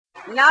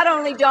not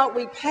only don't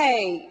we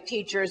pay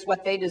teachers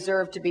what they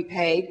deserve to be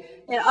paid,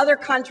 in other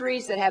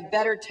countries that have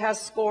better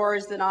test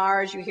scores than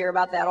ours, you hear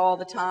about that all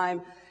the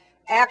time,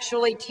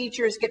 actually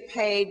teachers get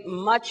paid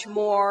much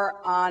more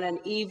on an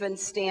even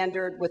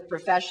standard with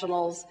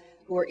professionals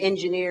who are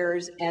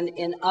engineers and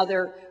in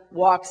other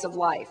walks of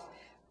life.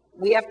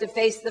 We have to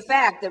face the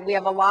fact that we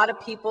have a lot of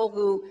people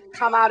who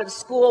come out of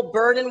school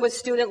burdened with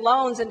student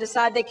loans and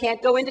decide they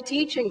can't go into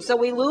teaching, so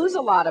we lose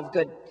a lot of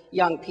good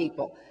young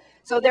people.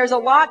 So there's a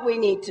lot we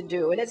need to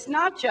do, and it's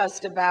not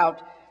just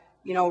about,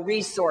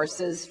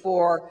 resources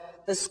for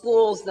the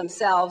schools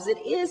themselves. It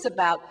is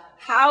about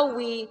how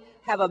we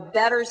have a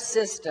better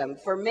system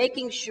for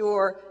making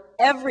sure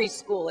every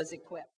school is equipped.